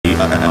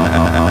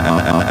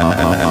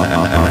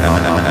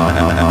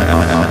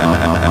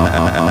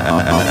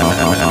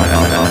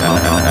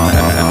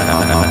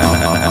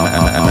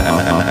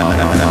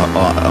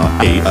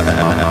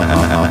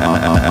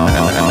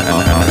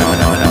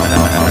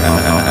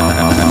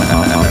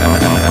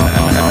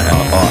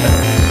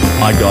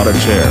I got a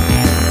chair.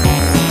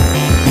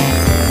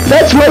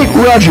 That's right,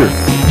 Roger.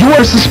 You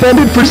are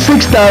suspended for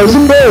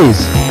 6,000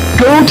 days.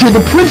 Go to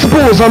the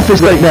principal's office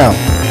right now.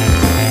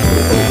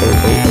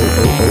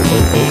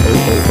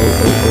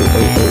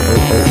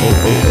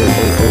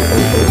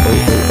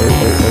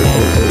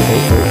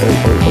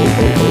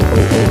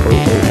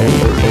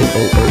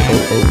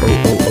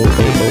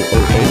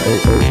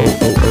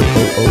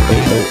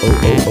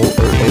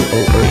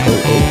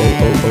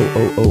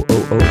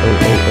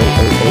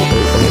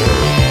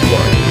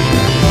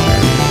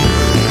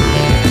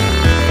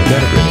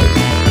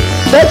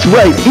 That's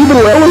right, even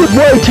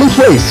why take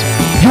place.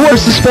 You are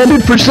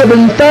suspended for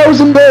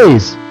 7,000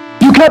 days.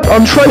 You kept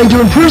on trying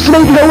to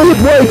impersonate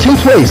why take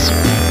place.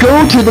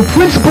 Go to the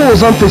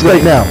principal's office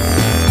right now.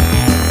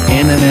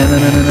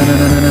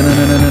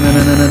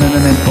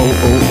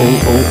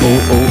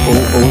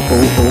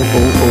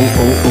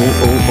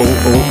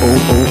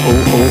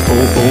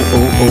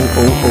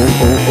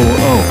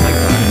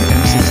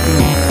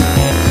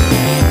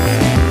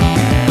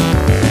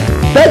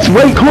 That's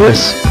right,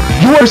 Chris.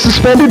 You are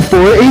suspended for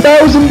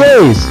 8,000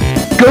 days.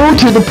 Go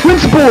to the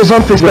principal's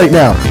office right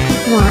now.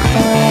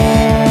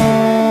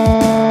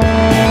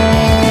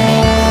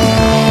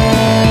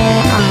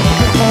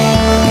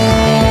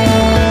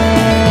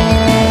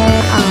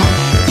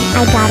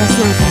 I got a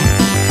sniper.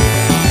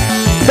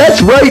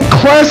 That's right,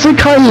 classic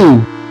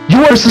Caillou.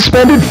 You are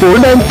suspended for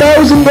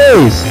 9,000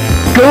 days.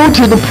 Go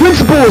to the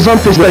principal's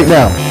office right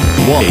now.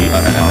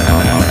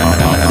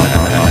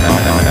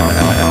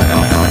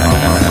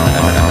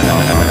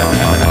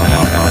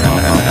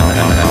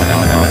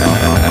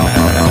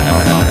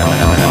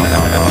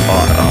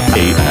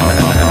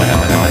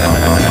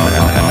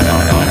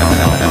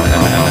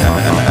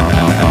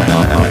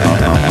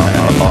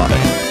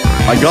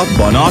 I got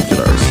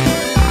binoculars.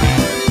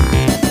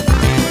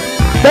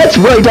 That's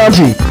right,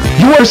 Dante.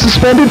 You are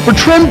suspended for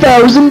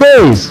 10,000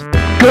 days.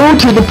 Go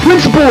to the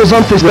principal's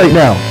office right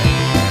now.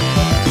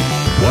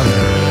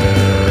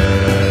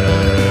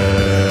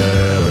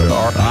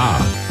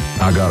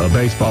 I got a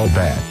baseball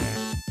bat.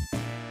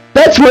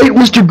 That's right,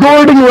 Mr.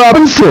 Gordon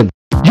Robinson.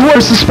 You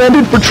are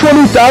suspended for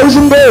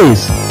 20,000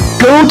 days.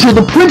 Go to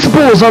the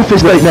principal's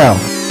office right now.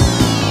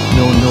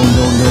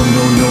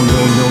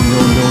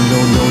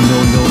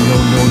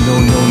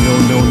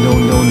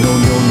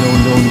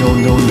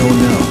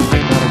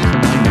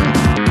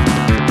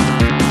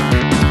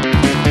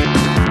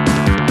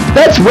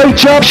 That's right,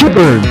 Chop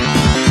Shipburn.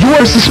 You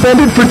are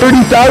suspended for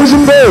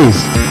 30,000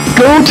 days.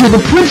 Go to the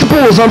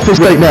principal's office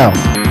right now.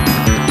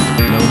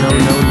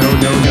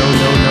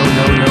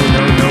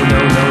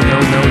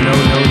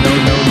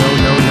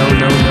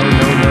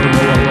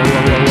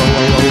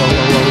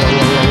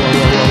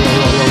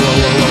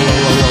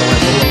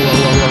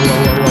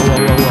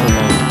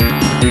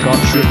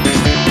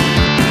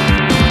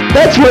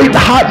 That's right,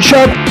 Hot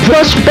Shot,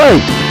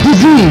 Frostbite,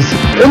 Disease,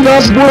 in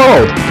this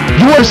world.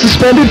 You are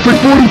suspended for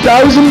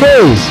 40,000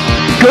 days.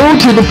 Go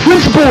to the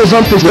principal's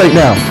office right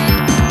now.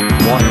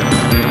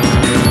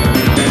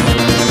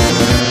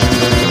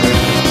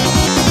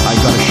 I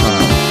got a shot.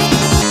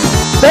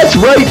 That's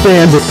right,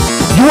 Bandit.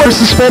 You are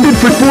suspended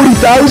for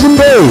 40,000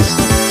 days.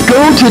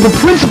 Go to the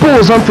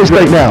principal's office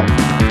right now.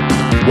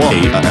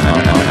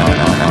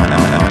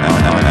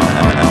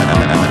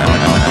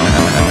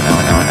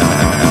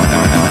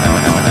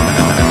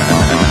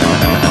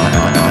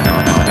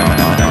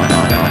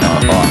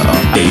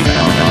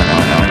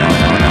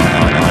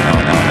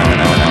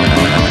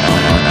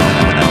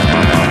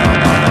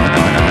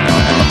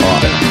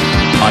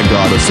 I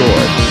got a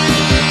sword.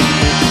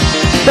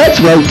 That's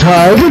right,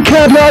 Tiger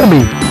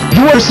Academy.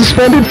 You are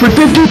suspended for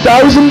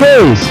 50,000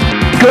 days.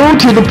 Go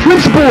to the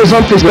principal's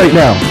office right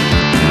now.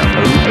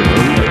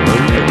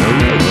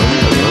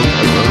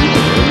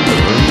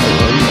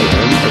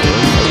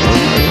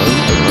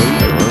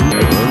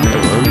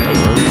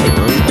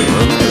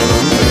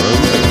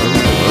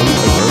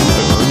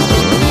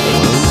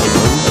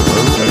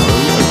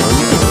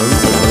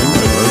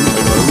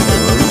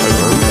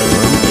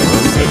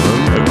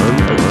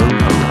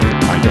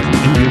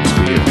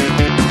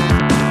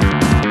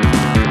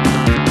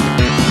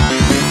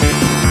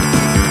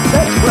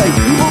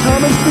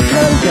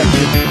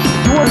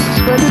 You are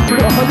suspended for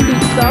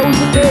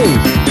 100,000 days.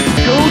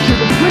 Go to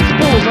the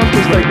principal's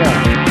office right now.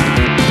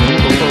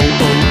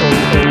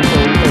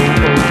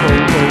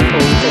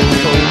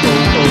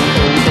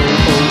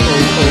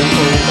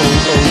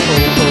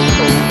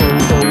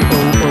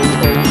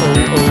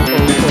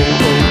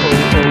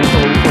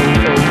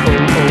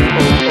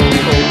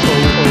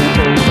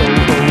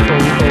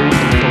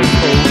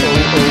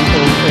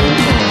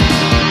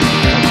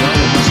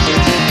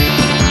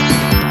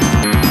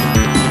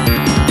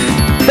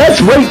 That's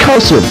right,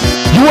 Cousin.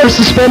 You are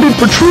suspended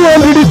for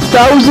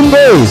 200,000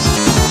 days.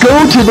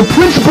 Go to the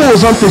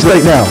principal's office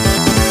right now.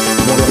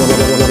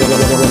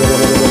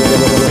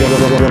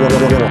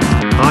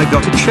 I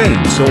got a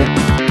chainsaw.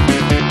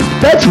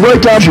 That's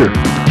right, Dodger.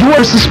 You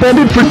are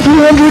suspended for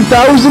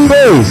 300,000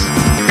 days.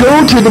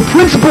 Go to the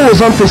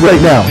principal's office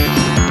right now.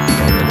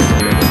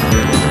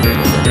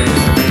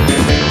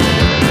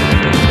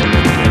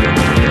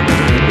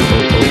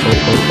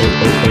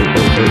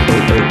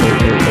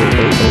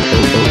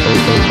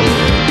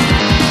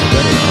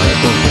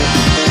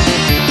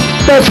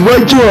 That's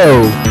right,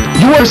 Joe.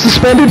 You are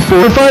suspended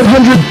for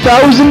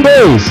 500,000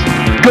 days.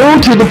 Go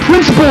to the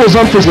principal's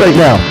office right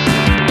now.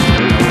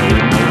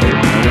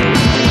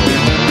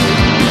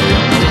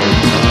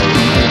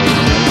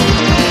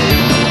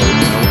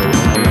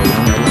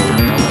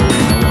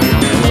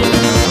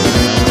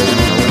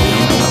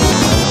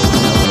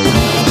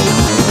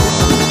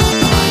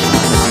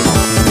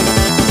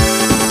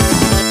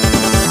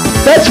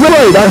 That's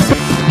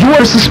right, you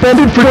are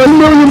suspended for 1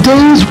 million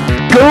days.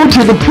 Go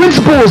to the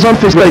principal's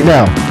office right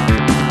now.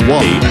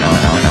 Wait.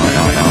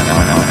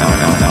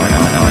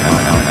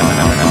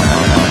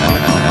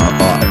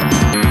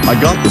 I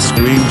got the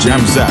Scream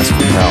Jam Zest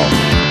from hell.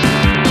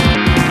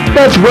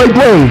 That's right,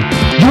 Wayne.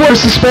 You are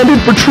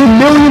suspended for 2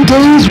 million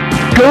days.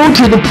 Go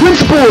to the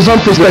principal's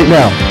office right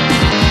now.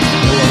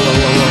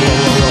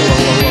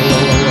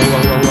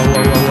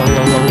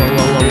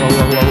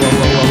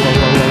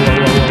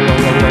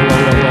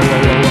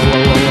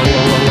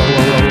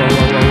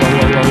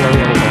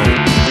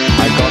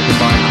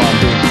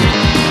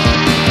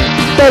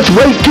 That's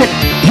right, Kit.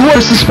 You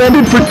are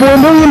suspended for 4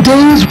 million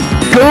days.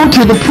 Go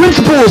to the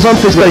principal's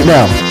office right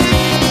now.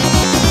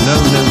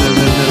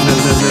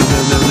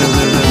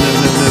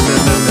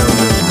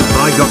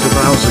 I got a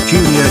Bowser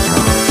Jr.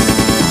 card.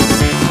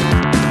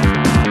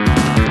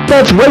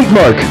 That's right,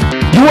 Mark.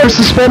 You are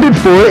suspended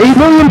for 8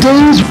 million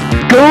days.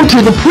 Go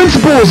to the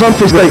principal's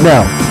office right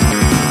now.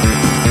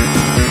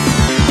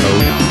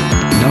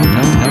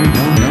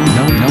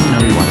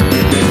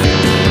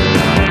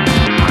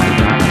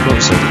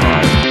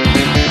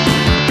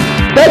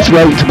 That's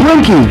right,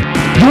 Blinky.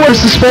 You are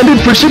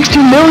suspended for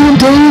 16 million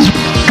days.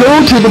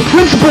 Go to the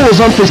principal's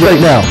office right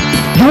now.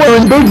 You are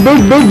in big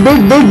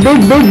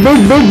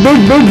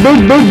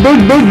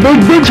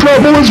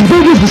trouble, as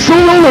big as the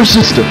solar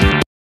system.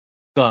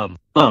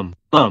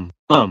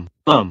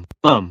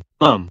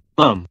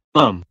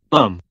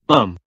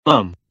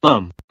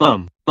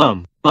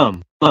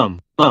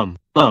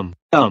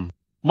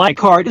 My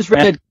card is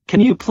red. Can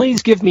you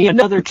please give me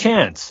another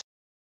chance?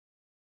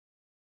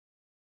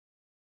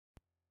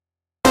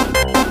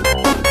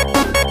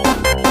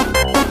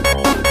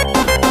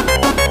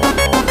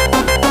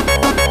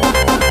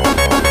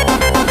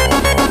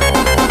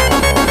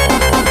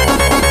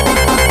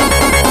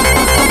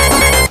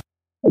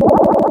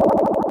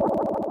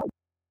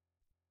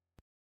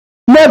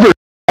 Never!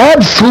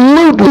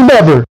 Absolutely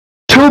never!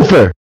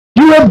 Topher,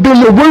 you have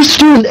been the worst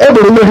student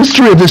ever in the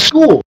history of the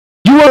school.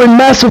 You are in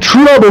massive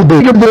trouble,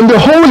 bigger than the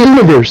whole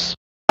universe.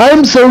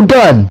 I'm so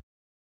done.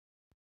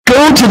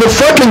 Go to the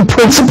fucking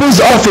principal's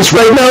office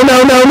right now.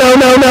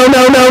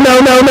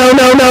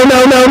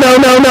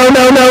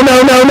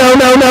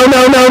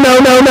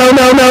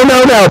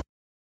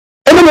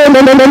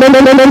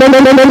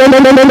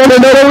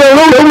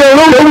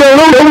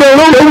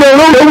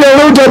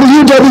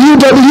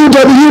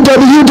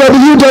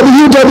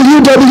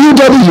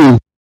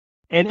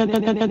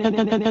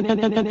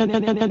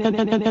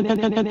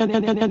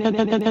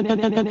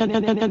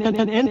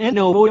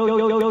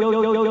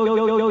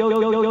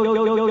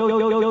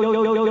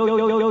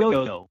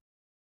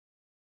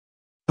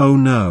 Oh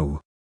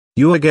no.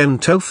 You again,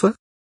 Topher?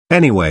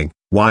 Anyway,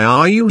 why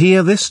are you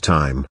here this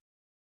time?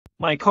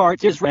 My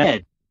card is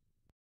red.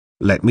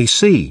 Let me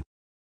see.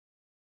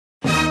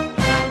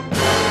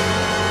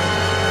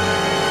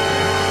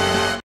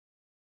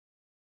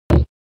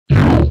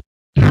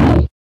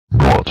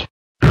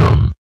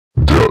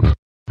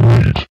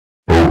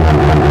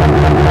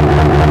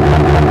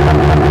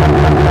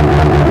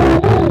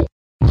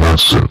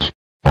 That's it.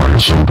 I am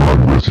so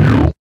done with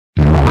you.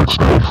 You are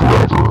expelled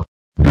forever.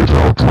 Get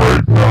out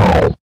right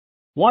now.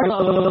 What?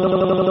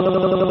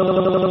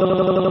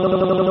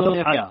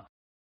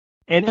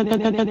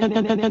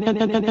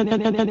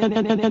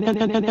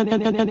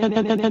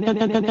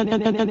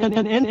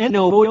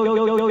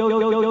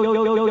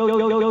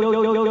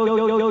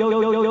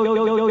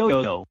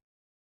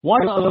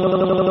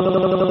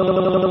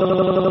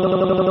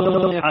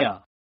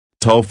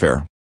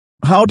 Topher.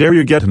 How dare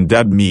you get him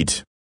dead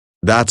meat?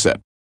 That's it.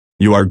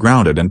 You are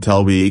grounded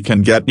until we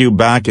can get you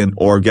back in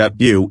or get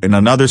you in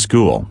another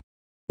school.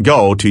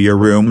 Go to your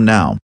room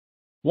now.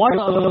 What?